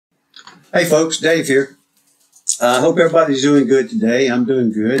Hey folks, Dave here. I hope everybody's doing good today. I'm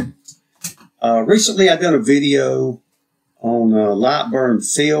doing good. Recently I've done a video on Lightburn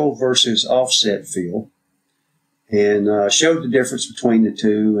fill versus offset fill and showed the difference between the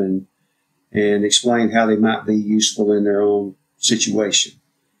two and explained how they might be useful in their own situation.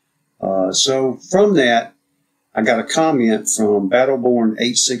 So from that, I got a comment from Battleborn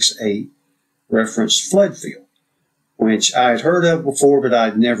 868 reference flood fill, which I had heard of before, but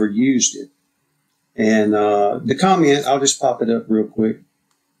I'd never used it. And the comment, I'll just pop it up real quick.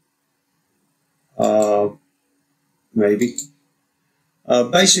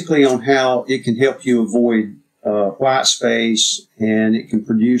 Basically on how it can help you avoid white space, and it can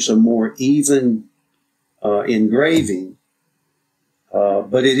produce a more even engraving,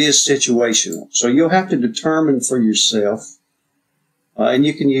 but it is situational. So you'll have to determine for yourself, and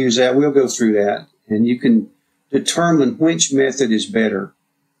you can use that. We'll go through that, and you can determine which method is better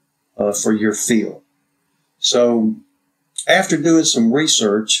for your field. So after doing some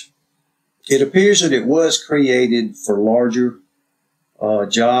research, it appears that it was created for larger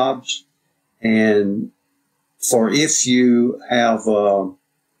jobs, and for if you have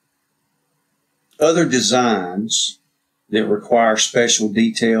other designs that require special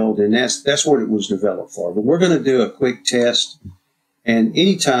detail, then that's what it was developed for. But we're going to do a quick test, and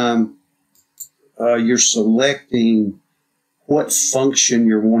anytime you're selecting what function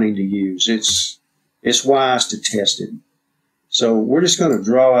you're wanting to use, it's wise to test it. So we're just going to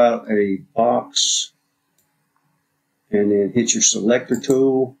draw out a box and then hit your selector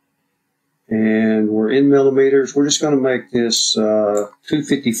tool, and we're in millimeters. We're just going to make this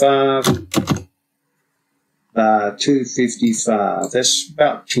 255 by 255. That's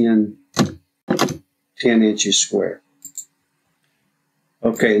about 10 inches square.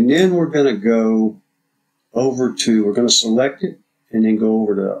 Okay, and then we're going to go over to, we're going to select it and then go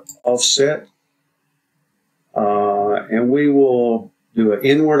over to offset. And we will do an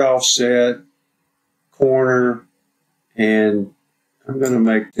inward offset, corner, and I'm going to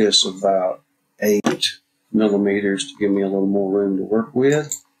make this about 8 millimeters to give me a little more room to work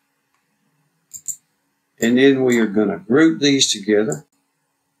with. And then we are going to group these together.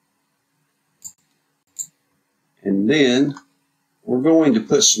 And then we're going to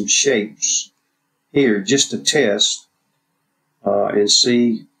put some shapes here just to test and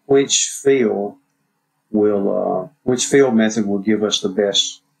see which fill method will give us the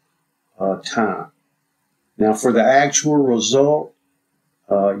best time. Now for the actual result,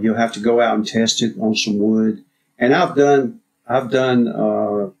 you'll have to go out and test it on some wood. And I've done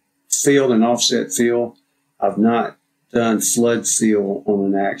fill and offset fill. I've not done flood fill on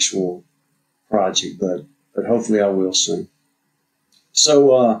an actual project, but hopefully I will soon.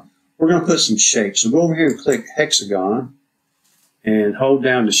 So we're going to put some shapes. So go over here and click hexagon and hold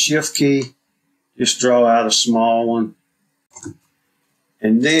down the shift key. Just draw out a small one.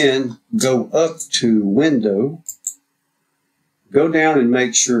 And then go up to window. Go down and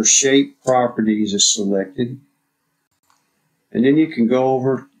make sure shape properties is selected. And then you can go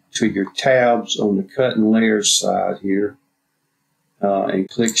over to your tabs on the cut and layers side here and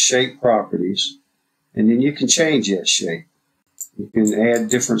click shape properties. And then you can change that shape. You can add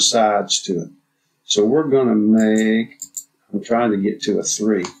different sides to it. So we're going to make, I'm trying to get to a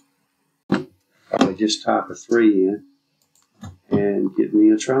 3. Probably just type a 3 in and get me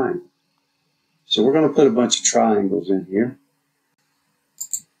a triangle. So we're going to put a bunch of triangles in here.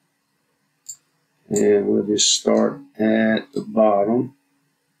 And we'll just start at the bottom.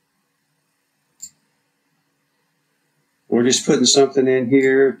 We're just putting something in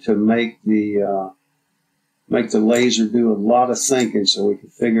here to make the laser do a lot of thinking so we can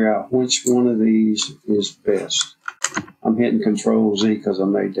figure out which one of these is best. I'm hitting Control Z because I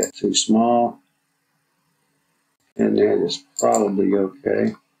made that too small. And that is probably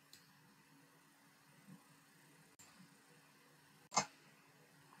okay.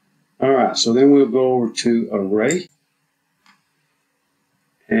 All right, so then we'll go over to Array.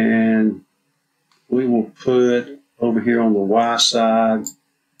 And we will put over here on the Y side,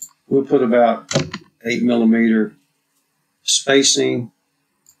 we'll put about 8 millimeter spacing.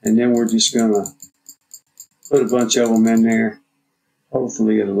 And then we're just going to put a bunch of them in there.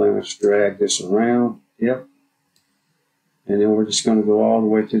 Hopefully it'll let us drag this around. Yep. And then we're just going to go all the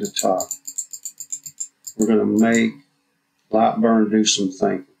way to the top. We're going to make Lightburn do some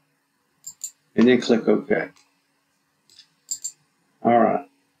thinking. And then click OK. All right.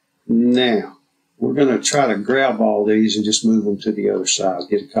 Now, we're going to try to grab all these and just move them to the other side,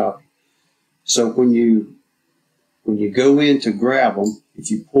 get a copy. So when you go in to grab them, if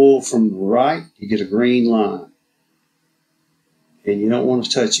you pull from the right, you get a green line. And you don't want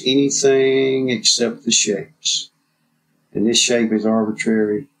to touch anything except the shapes. And this shape is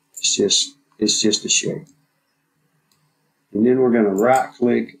arbitrary. It's just a shape. And then we're going to right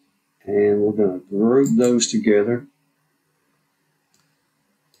click and we're going to group those together.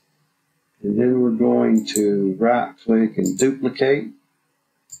 And then we're going to right click and duplicate,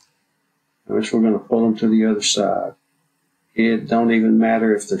 which we're going to pull them to the other side. It don't even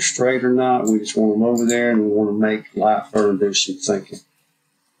matter if they're straight or not. We just want them over there, and we want to make Lightburn do some thinking.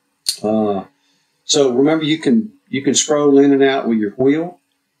 So remember, you can scroll in and out with your wheel.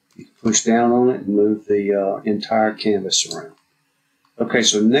 You can push down on it and move the entire canvas around. Okay,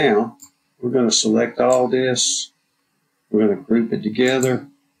 so now we're going to select all this. We're going to group it together.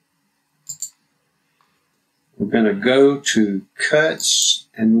 We're going to go to Cuts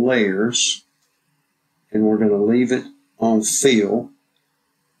and Layers, and we're going to leave it on Fill.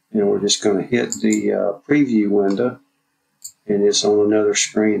 And we're just going to hit the preview window, and it's on another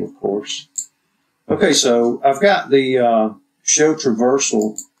screen, of course. Okay, so I've got the Show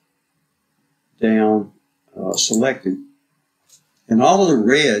Traversal down selected, and all of the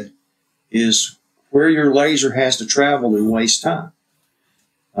red is where your laser has to travel and waste time.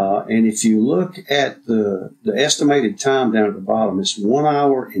 And if you look at the estimated time down at the bottom, it's 1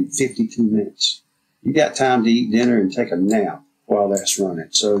 hour and 52 minutes. You got time to eat dinner and take a nap while that's running.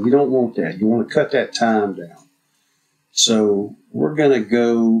 So you don't want that. You want to cut that time down. So we're going to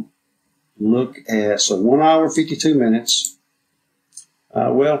go look at, so 1 hour, 52 minutes.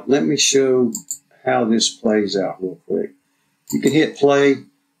 Well, let me show how this plays out real quick. You can hit play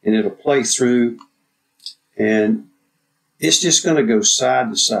and it'll play through, and it's just going to go side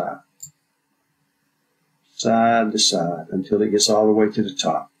to side until it gets all the way to the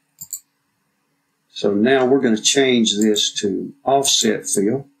top. So now we're going to change this to offset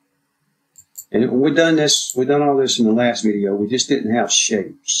fill. And we've done all this in the last video. We just didn't have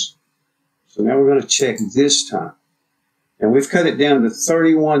shapes. So now we're going to check this time. And we've cut it down to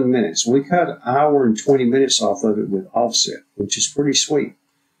 31 minutes. We cut an hour and 20 minutes off of it with offset, which is pretty sweet.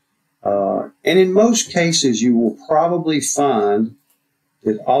 And in most cases, you will probably find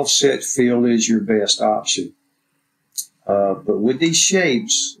that offset fill is your best option. But with these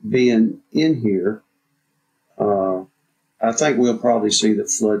shapes being in here, I think we'll probably see that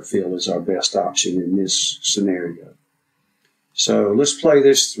flood fill is our best option in this scenario. So let's play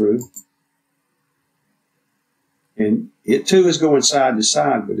this through. And it too is going side to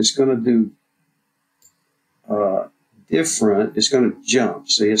side, but it's going to do different. It's going to jump.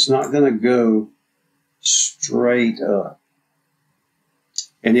 See, it's not going to go straight up.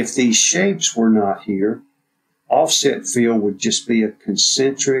 And if these shapes were not here, offset fill would just be a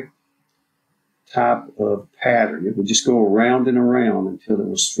concentric type of pattern. It would just go around and around until it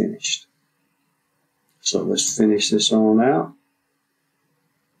was finished. So let's finish this on out.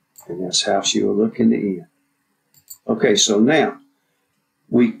 And that's how she will look in the end. Okay, so now,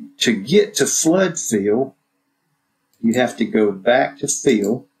 to get to flood fill, you have to go back to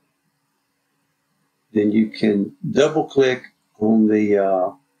fill. Then you can double click on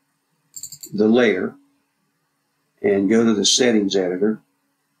the layer and go to the settings editor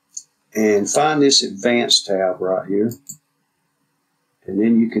and find this advanced tab right here. And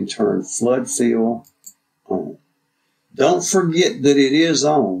then you can turn flood fill on. Don't forget that it is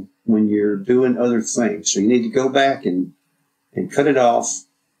on when you're doing other things. So you need to go back and cut it off,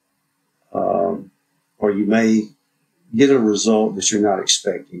 or you may get a result that you're not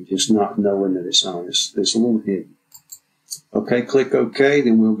expecting, just not knowing that it's on. It's a little hidden. Okay, click OK,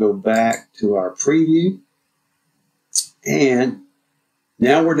 then we'll go back to our preview. And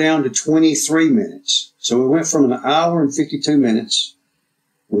now we're down to 23 minutes. So we went from an hour and 52 minutes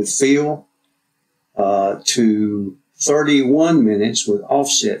with fill to 31 minutes with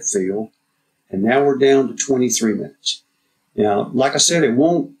offset fill, and now we're down to 23 minutes. Now, like I said, it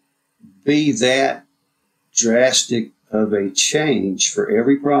won't be that drastic of a change for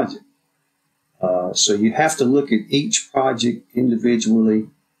every project. So you have to look at each project individually,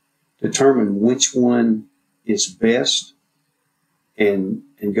 determine which one is best, and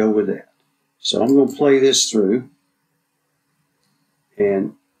go with that. So I'm going to play this through,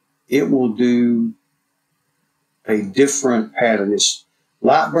 and it will do a different pattern.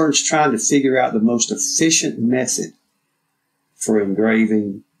 Lightburn's trying to figure out the most efficient method for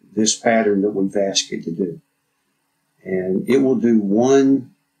engraving this pattern that we've asked it to do. And it will do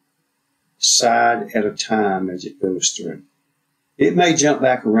one side at a time as it goes through. It may jump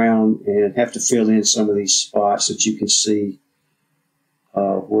back around and have to fill in some of these spots that you can see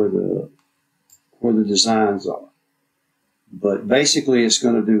where the designs are. But basically it's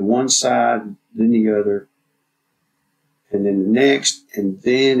going to do one side, then the other, and then the next, and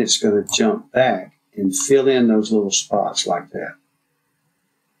then it's going to jump back and fill in those little spots like that.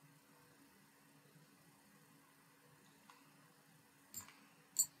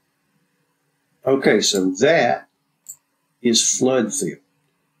 Okay, so that is flood fill.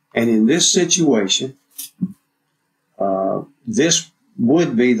 And in this situation, this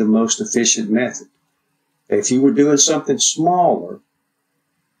would be the most efficient method. If you were doing something smaller,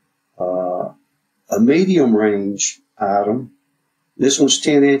 a medium range item, this one's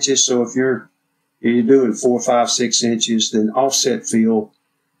 10 inches, so if you're doing 4, 5, 6 inches, then offset fill,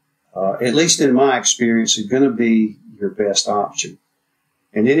 at least in my experience, is going to be your best option.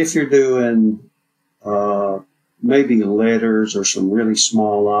 And then if you're doing maybe letters or some really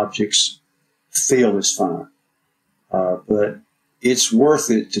small objects, fill is fine. But it's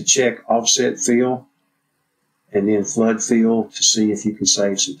worth it to check offset fill and then flood fill to see if you can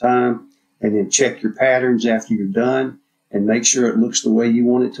save some time. And then check your patterns after you're done and make sure it looks the way you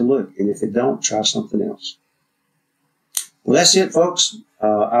want it to look. And if it don't, try something else. Well, that's it, folks.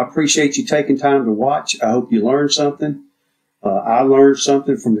 I appreciate you taking time to watch. I hope you learned something. I learned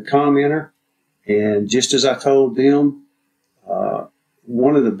something from the commenter. And just as I told them,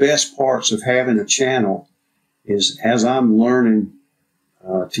 one of the best parts of having a channel is as I'm learning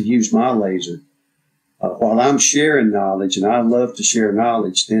to use my laser, while I'm sharing knowledge, and I love to share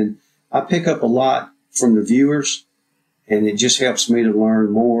knowledge, then I pick up a lot from the viewers, and it just helps me to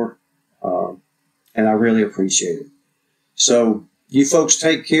learn more, and I really appreciate it. So you folks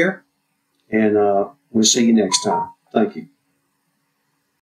take care, and we'll see you next time. Thank you.